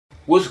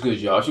What's good,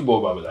 y'all? It's your boy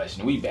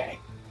BobbyLashton. We back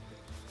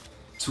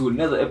to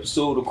another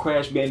episode of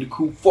Crash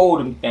Bandicoot for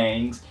them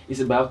things. It's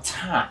about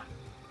time.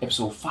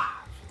 Episode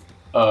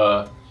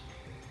 5.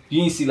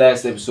 You didn't see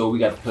last episode, we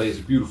got to play as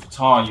a beautiful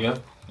Tanya.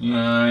 You know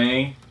what I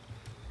mean?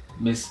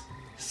 Miss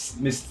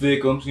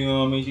Thickums, you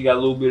know what I mean? She got a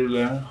little bit of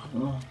that.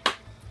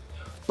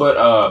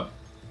 But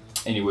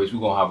anyways,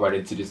 we're gonna hop right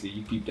into this.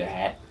 You peep the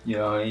hat. You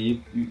know what I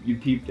mean? You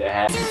peep the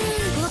hat.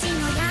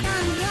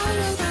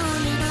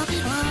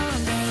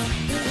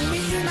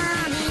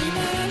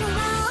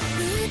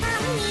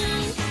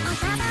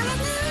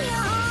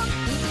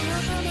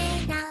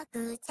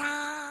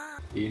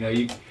 You know,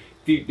 you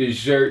peep the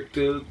shirt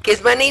too.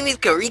 Cause my name is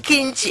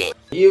Karikinchin.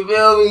 You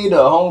feel me? The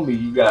homie.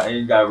 You got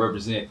to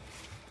represent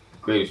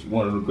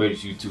one of the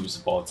greatest YouTubers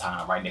of all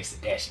time, right next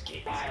to Dash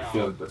Case. You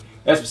feel me? But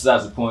that's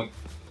besides the point.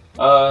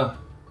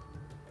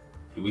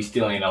 We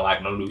still ain't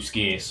unlocked no new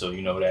skins, so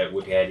you know that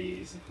what that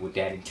is, what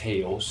that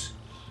entails.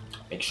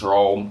 Make sure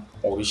all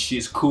this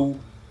shit's cool.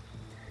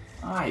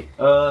 Alright,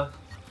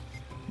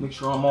 make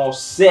sure I'm all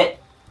set.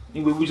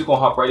 Anyway, we just gonna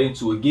hop right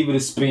into it. Give it a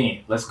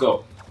spin. Let's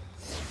go.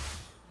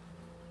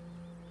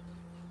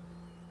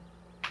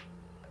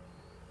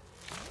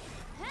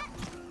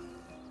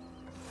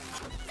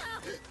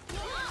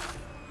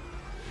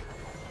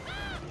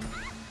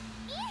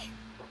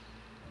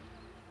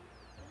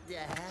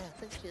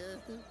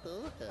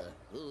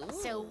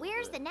 So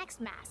where's the next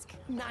mask?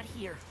 Not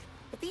here.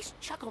 If these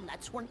chuckle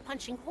nuts weren't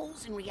punching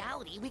holes in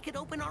reality, we could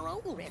open our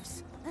own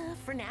rifts.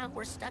 For now,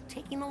 we're stuck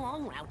taking the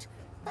long route.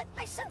 But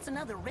I sense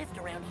another rift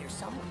around here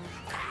somewhere.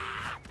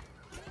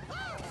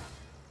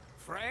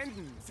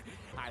 Friends,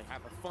 I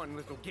have a fun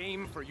little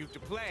game for you to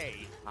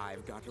play.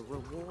 I've got a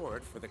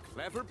reward for the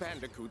clever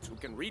bandicoots who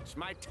can reach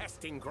my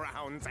testing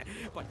grounds.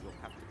 But you'll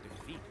have to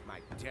defeat my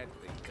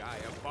deadly,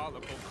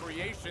 diabolical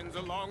creations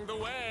along the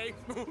way.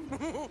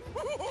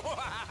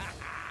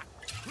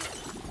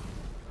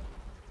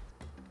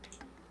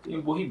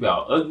 Damn, boy, he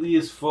about ugly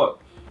as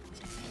fuck.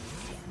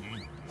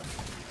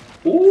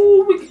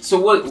 Ooh, so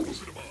what?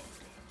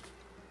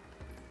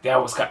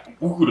 That was kind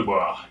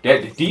of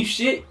that the thief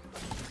shit.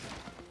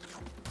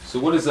 So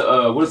what does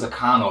a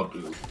Kano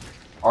do?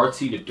 RT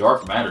the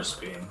dark matter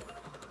spin.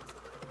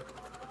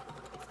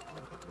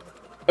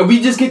 And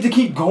we just get to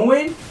keep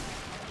going?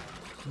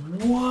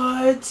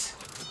 What?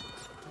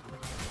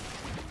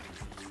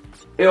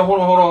 Hey, hold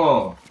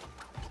on.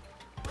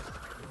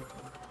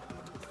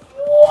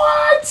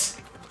 What?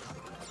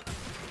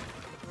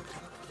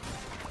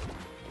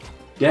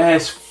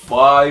 That's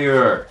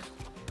fire.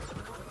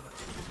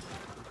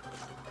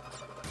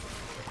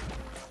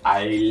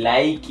 I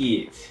like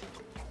it.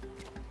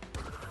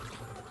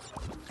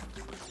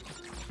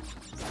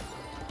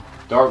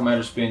 Dark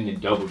matter spin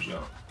and double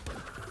jump.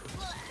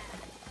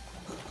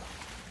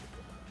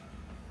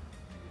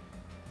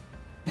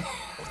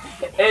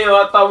 Hey, yo,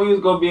 I thought we was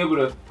gonna be able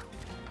to.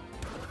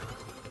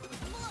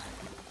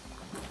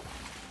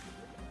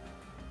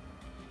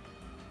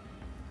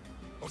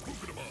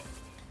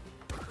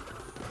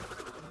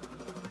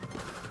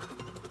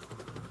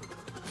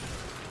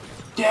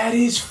 That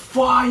is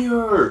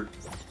fire!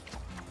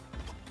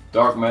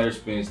 Dark matter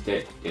spins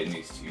that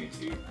needs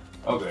TNT.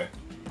 Okay.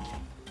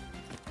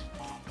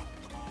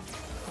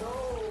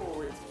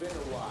 So, it's been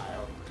a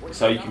while. That's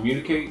how you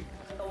communicate?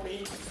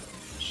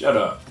 Shut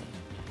up.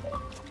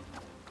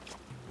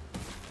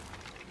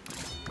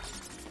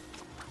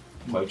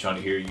 Nobody trying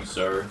to hear you,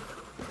 sir.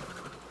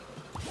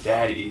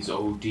 That is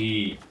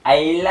OD.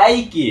 I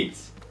like it!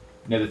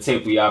 Another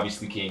tape we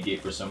obviously can't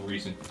get for some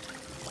reason.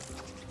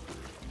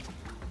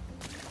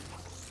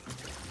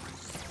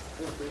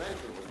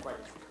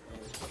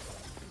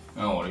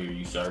 I don't want to hear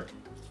you, sir.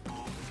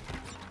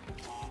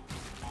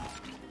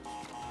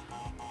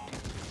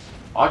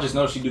 I just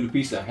know she do the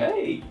piece of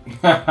hey.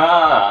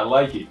 I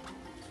like it.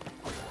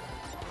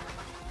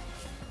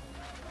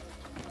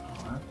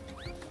 Alright.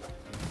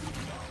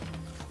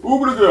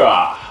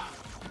 Ooh-ba-da-ga!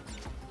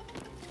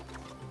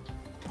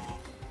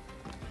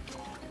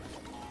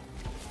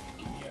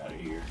 Get me out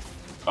of here.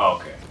 Oh,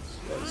 okay.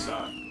 That's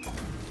side.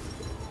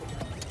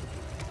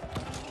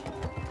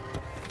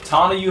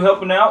 Tana, you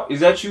helping out? Is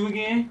that you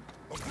again?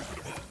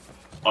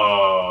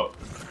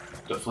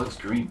 Deflects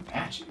green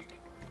magic.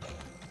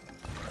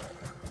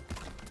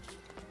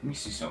 Let me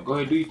see something. Go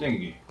ahead, do your thing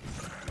again.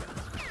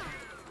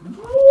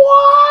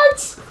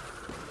 What?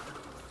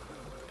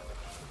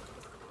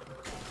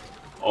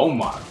 Oh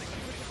my.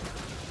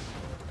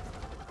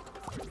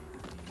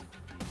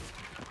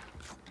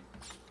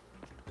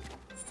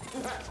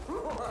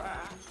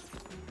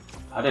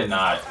 I did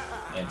not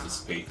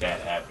anticipate that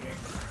happening.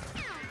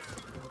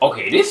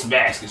 Okay, this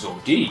mask is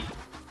OD.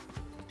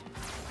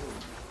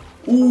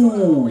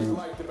 Ooh.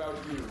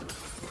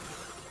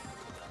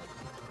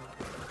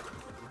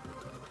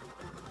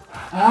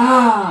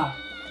 Ah.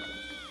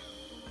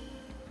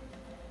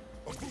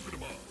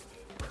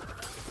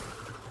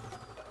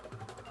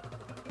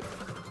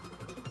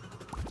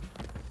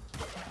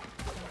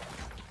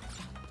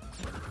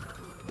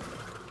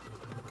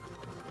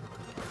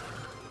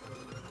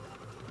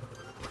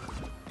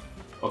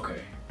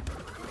 Okay.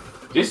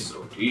 This is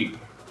OD.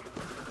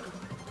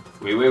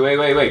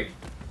 Wait.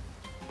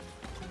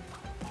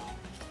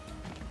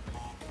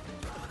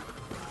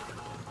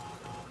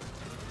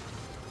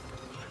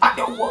 I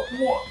don't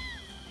what?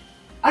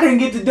 I didn't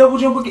get the double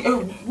jump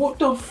again. What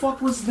the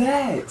fuck was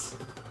that?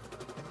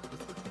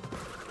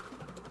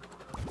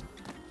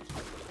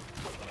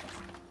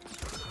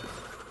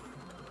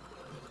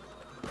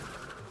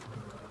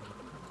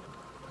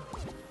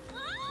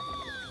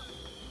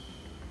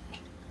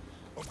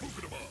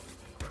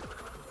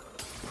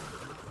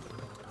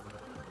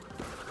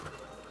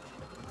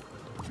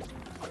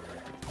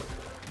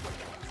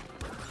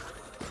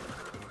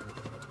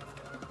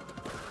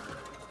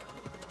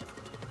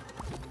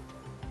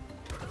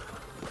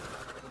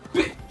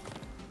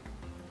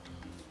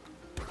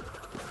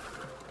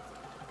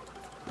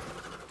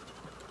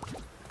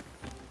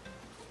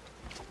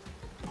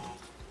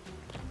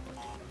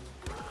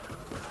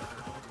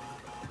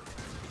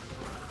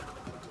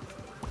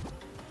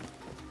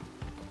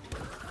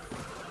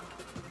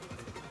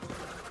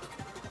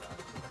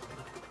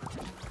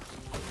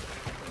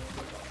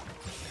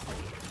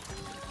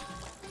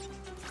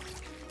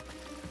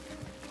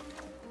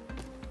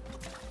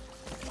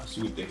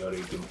 See what the hell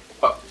they do.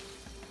 Oh.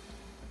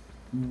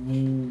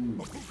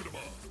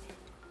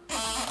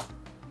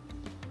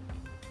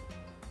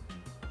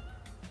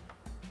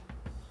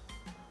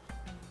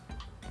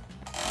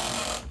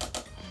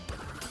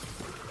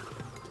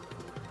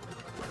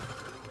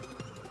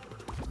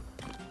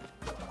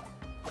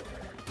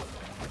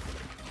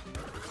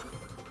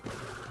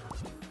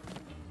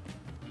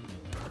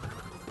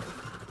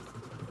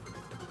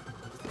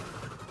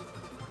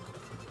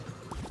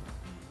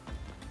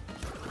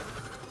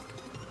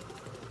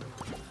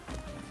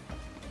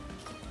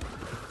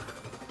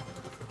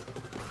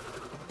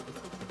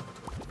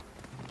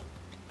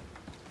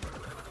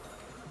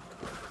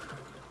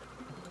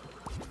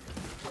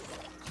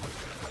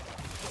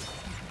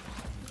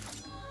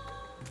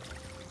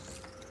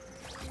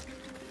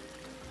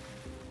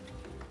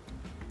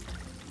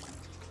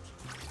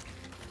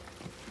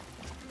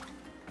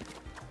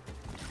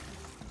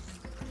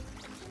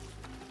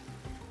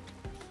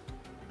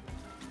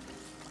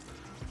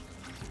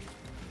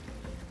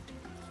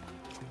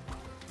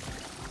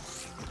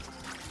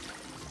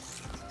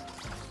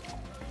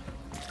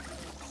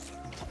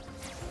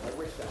 I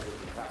wouldn't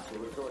have to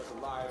resort to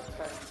live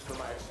tests for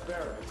my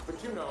experiments,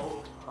 but you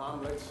know,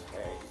 omelets,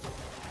 eggs,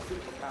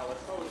 superpowered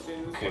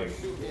potions, Okay.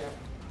 super...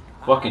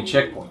 Fucking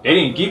checkpoint. They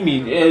didn't give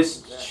me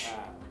this.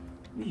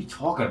 What are you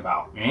talking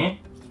about, man?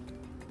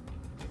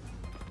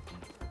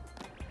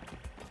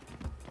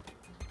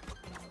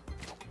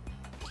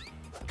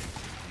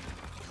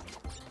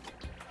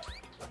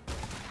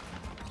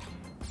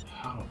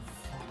 How the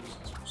fuck was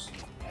I supposed to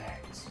get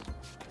back?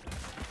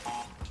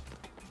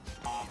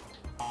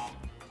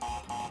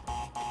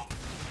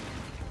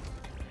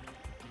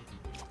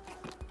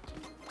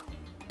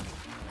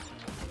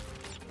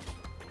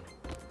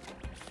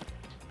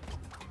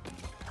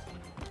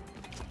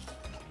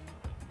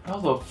 How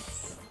the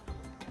f...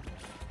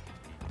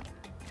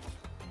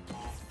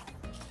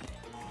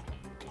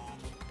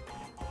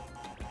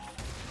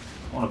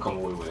 I want to come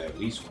away with at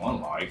least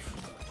one life.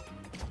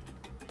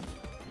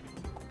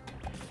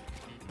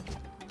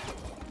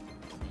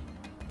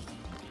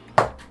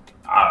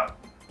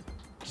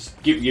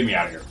 Just get me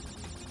out of here.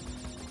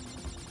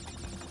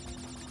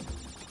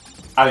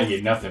 I didn't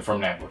get nothing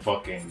from that but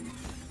fucking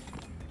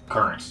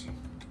currency.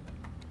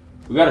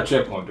 We got a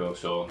checkpoint though,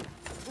 so...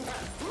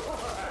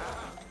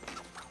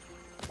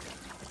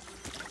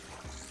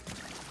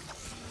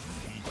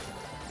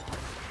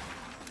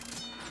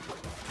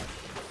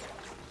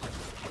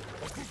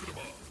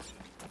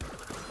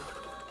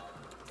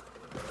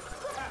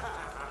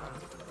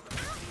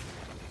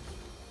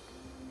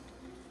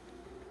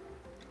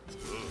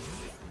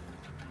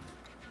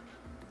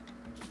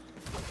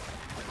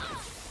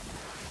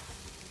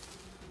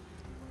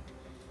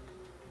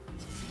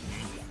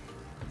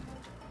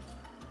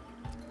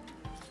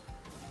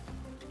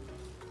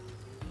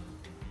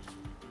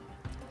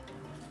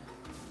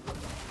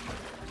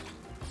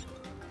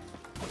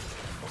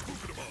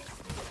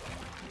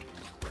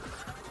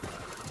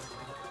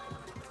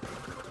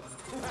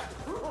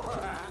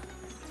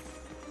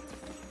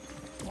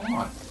 Come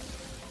on.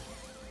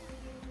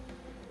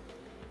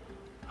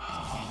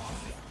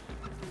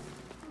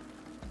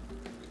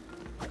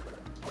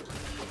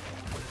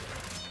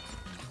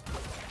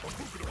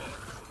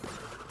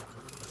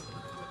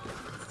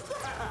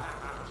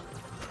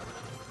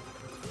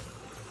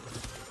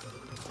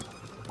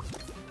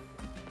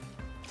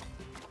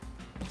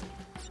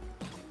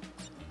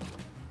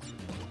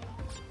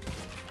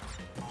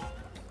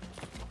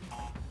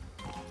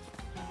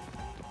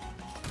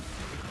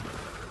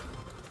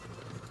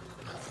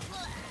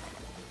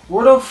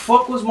 Where the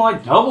fuck was my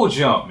double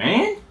jump,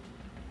 man?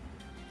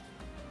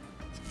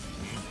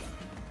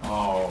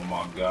 Oh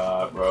my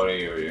god, bro.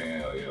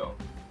 Yo.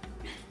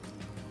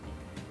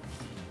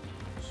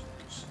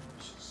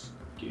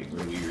 Getting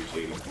really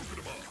irritating.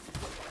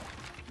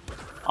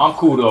 I'm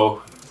cool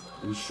though.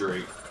 We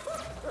straight.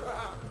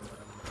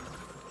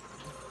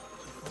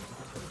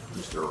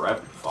 Mr.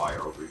 Rapid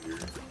Fire over here.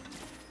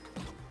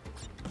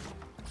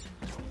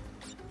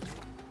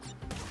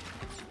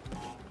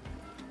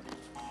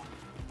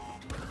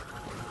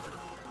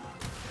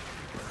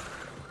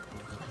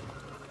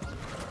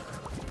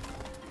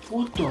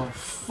 What the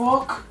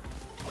fuck?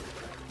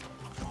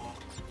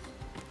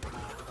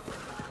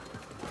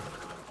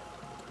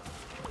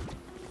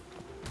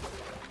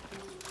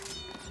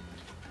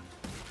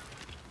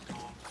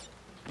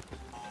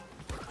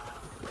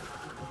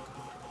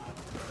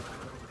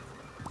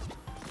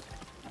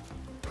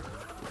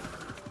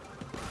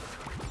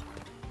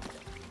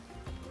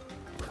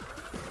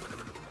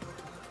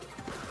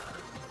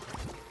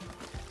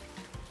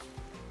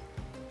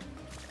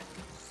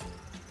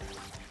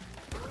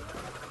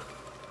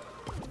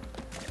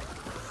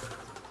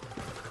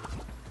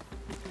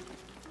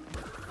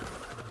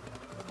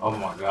 Oh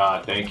my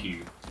god, thank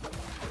you.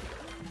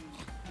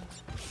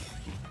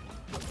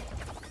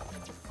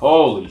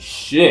 Holy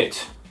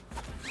shit.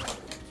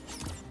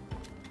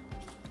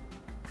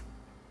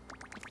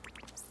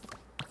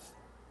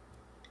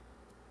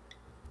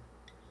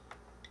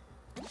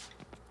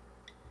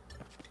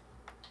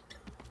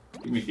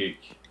 Give me a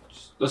cake.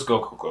 Let's go,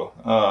 Coco.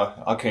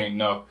 I can't,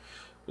 no.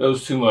 That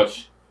was too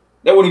much.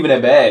 That wasn't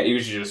even that bad. It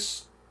was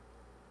just...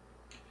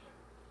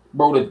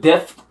 Bro, the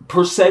depth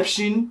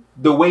perception,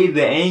 the way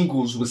the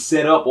angles was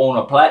set up on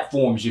the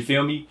platforms, you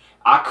feel me?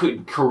 I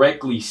couldn't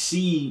correctly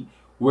see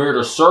where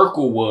the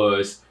circle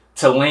was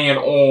to land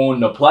on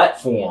the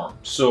platform.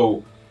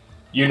 So,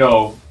 you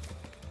know.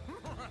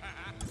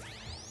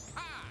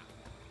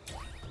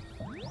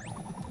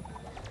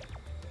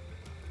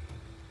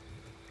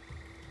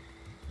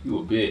 You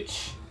a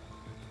bitch.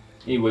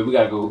 Anyway, we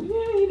gotta go. Yeah,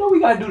 you know, we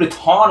gotta do the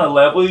Tawna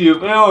level, you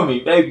feel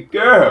me, baby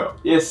girl?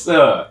 Yes,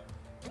 sir.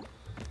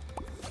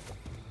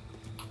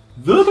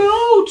 The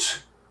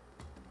boat!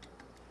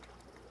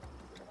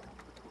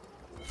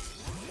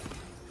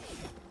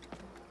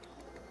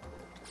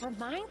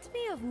 Reminds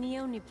me of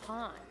Neo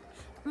Nippon,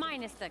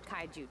 minus the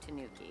kaiju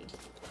tanuki.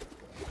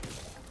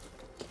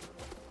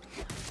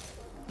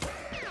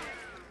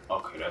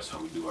 Okay, that's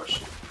how we do our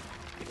shit.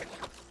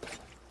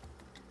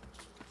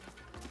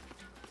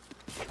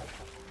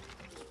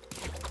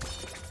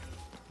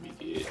 We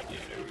did, yeah,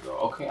 there we go.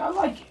 Okay, I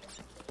like it.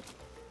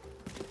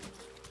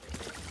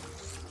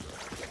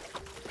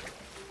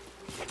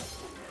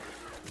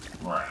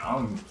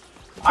 Right,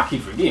 I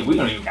keep forgetting we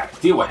don't even got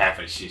to deal with half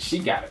of the shit she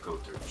gotta go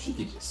through. She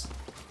can just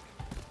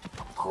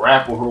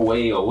grapple her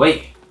way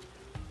away.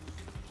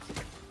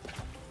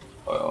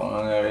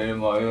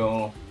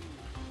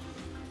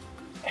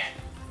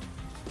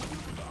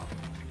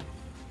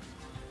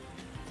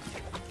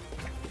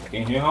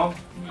 Can you hear him?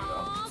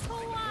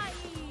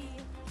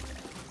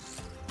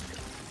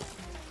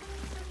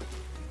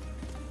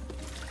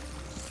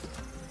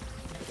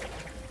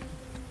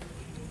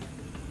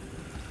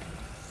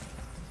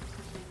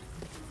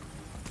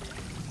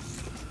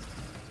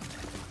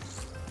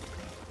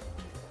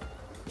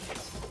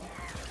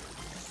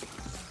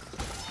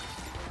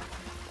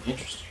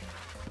 Interesting.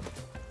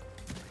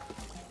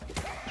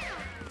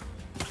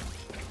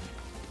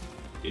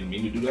 Didn't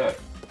mean to do that.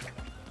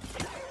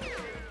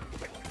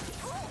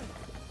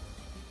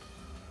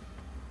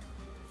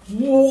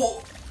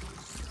 Whoa!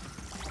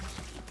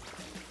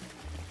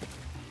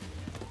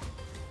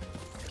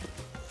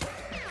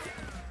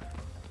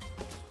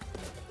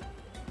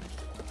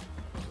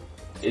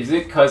 Is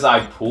it because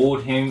I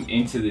pulled him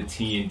into the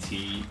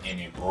TNT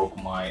and it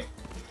broke my...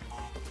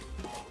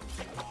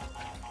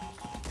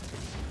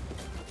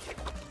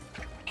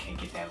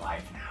 that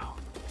life now.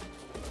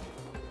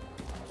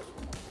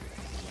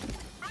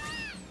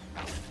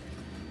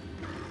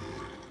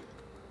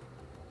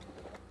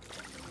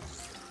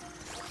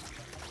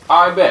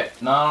 I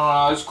bet.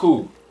 No, it's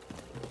cool.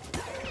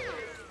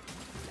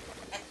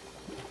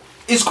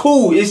 It's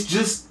cool. It's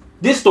just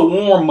this the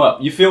warm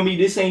up. You feel me?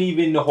 This ain't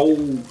even the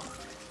whole.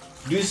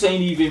 This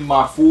ain't even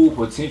my full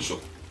potential.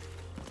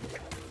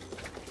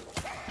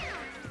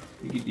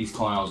 Let me get these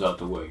clowns out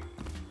the way.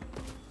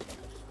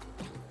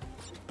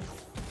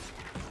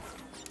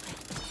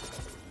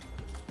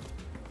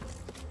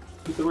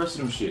 Get the rest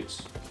of them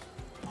shits.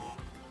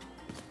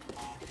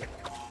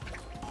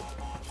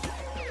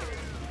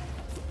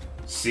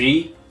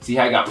 See? See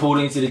how I got pulled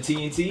into the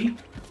TNT?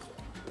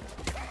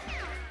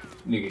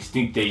 Niggas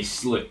think they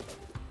slick.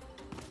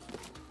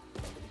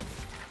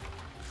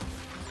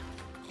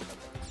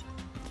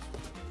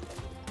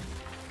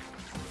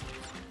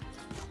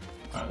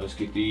 Alright, let's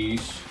get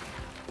these.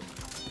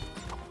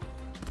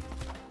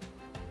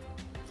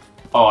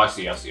 Oh, I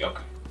see,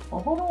 okay. Oh,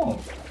 hold on.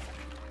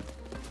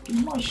 Give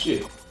me my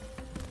shit.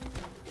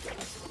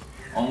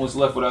 Almost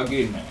left without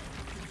getting that.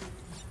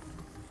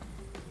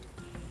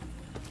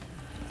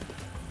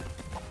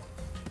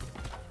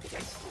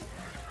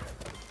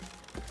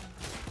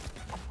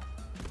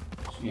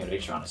 So yeah, they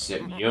trying to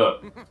set me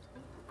up.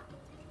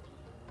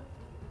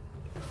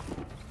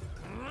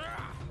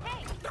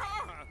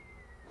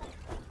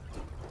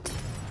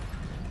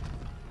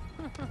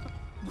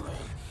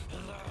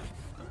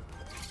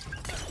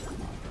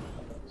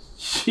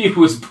 She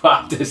was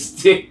about to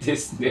stick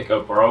this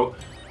nigga, bro.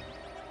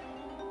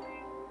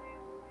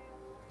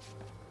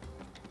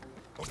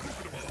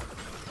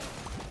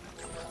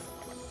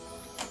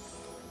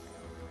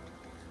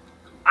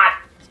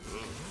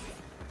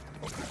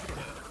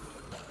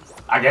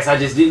 I guess I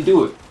just didn't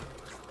do it.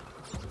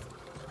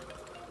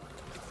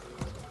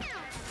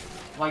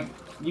 Like,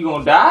 you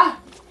gonna die?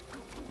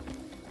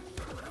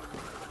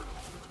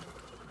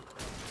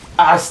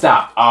 I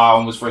stopped. I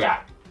almost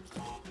forgot.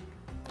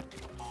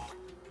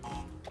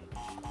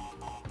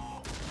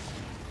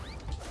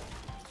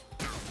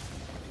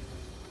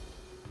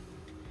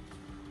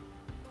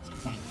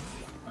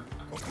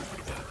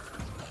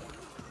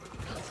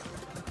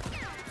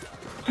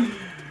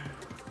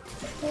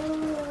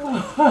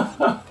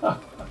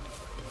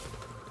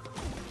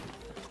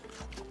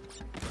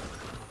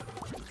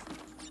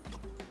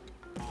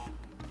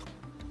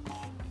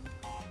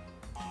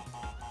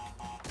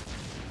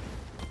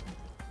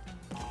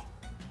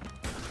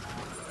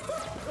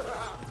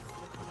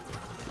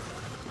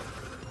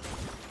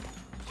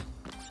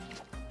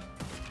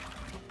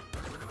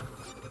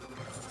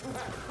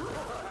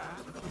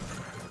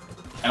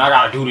 And I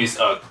gotta do this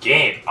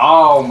again.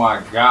 Oh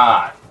my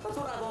god. That's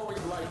what I've always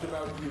liked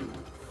about you.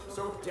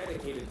 So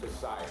dedicated to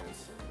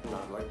science.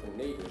 Not like the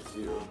natives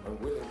here,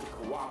 unwilling to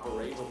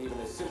cooperate with even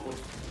a simple,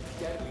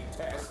 deadly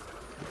test.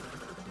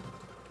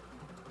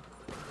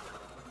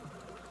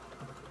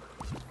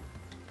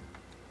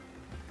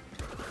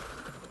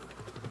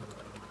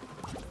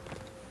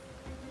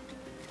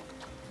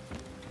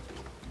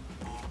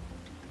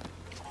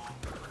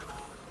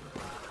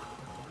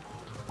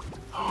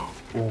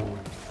 Ooh.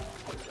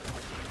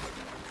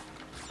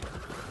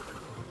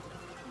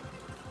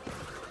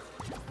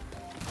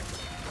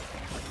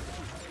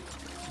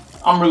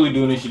 I'm really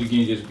doing this shit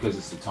again just because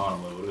it's the Tana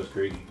level. That's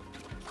crazy.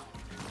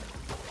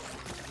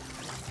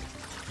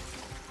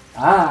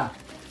 Ah.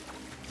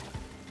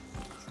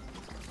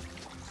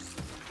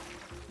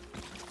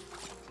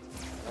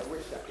 I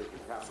wish I didn't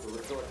have to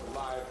resort to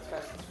live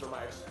tests for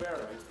my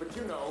experiments, but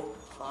you know,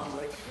 I'm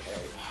like,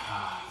 hey,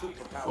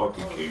 superpower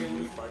Fucking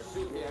kidding me.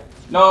 marsupial,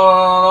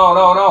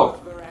 No.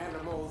 other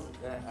animals.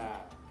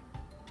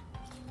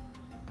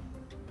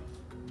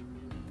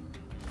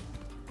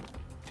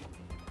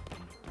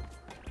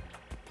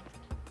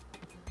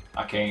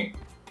 I can't.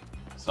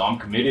 So I'm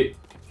committed.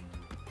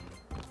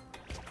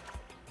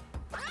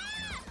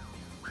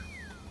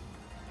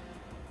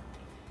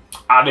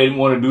 I didn't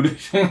want to do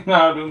this.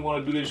 I didn't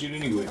want to do this shit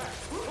anyway.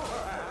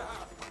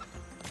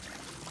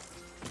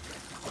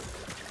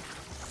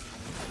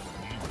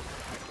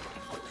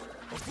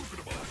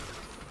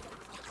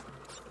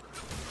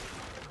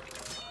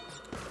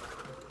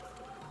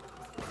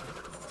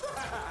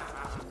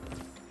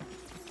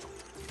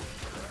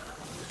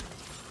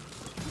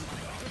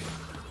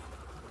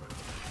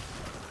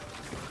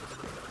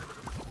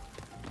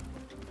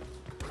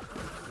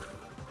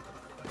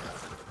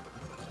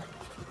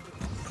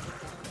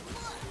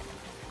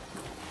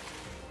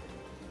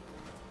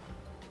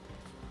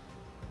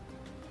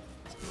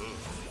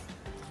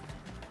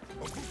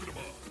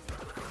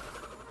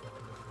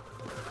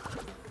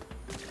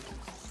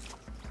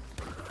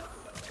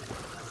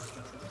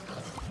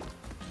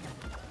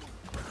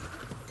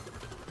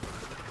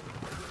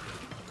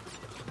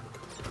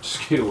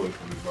 Just get away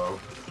from me, bro.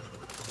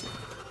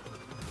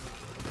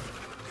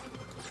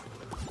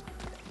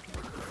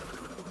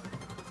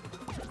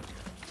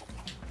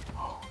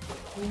 Oh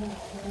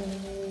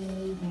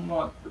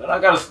my god, I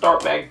gotta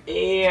start back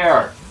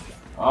there.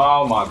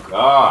 Oh my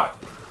god.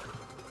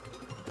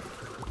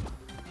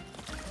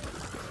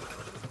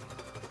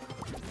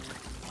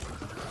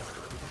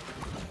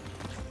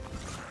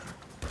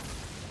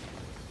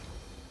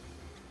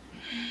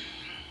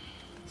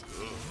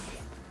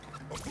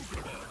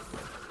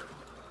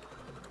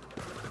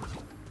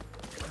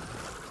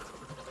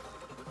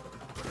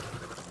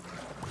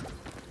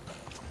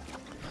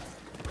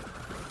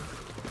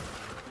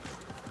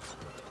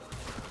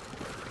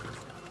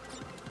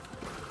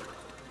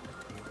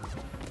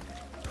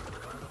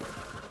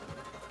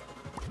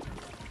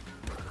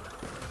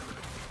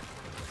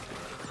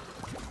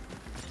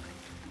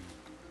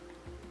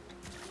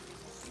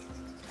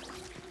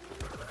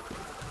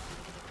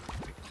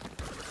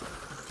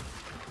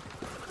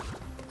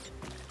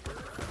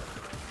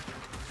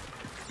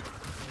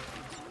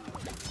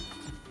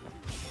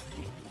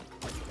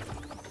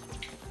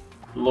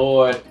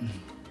 Lord.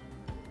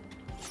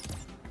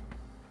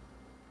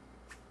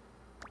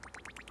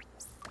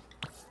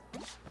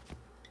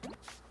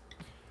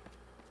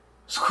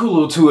 It's a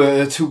cool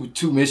little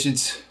two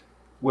missions.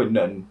 Wasn't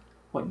nothing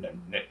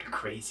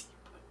crazy.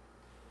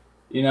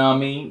 You know what I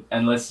mean?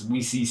 Unless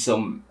we see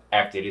some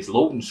after this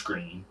loading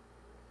screen.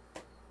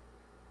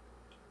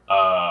 You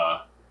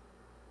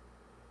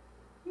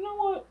know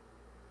what?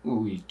 Ooh,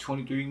 we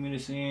 23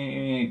 minutes in,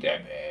 ain't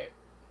that bad.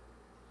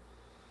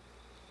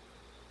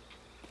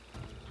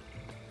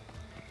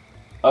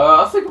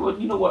 I think,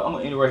 you know what, I'm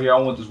gonna end it right here. I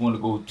don't want this one to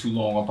go too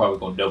long. I'm probably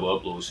gonna double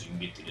upload so you can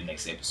get to the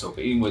next episode.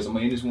 But anyways, I'm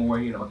gonna end this one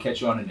right here and I'm gonna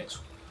catch you on the next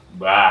one.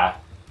 Bye.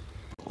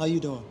 How you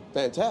doing?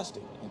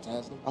 Fantastic.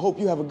 Fantastic. I hope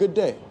you have a good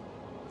day.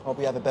 Hope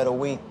you have a better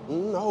week.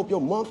 I hope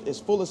your month is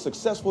full of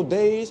successful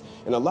days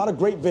and a lot of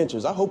great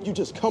ventures. I hope you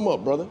just come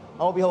up, brother.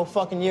 I hope your whole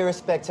fucking year is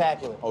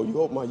spectacular. Oh, you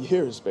hope my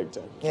year is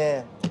spectacular.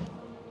 Yeah.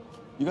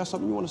 You got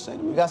something you want to say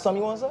to me? You got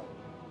something you want to say?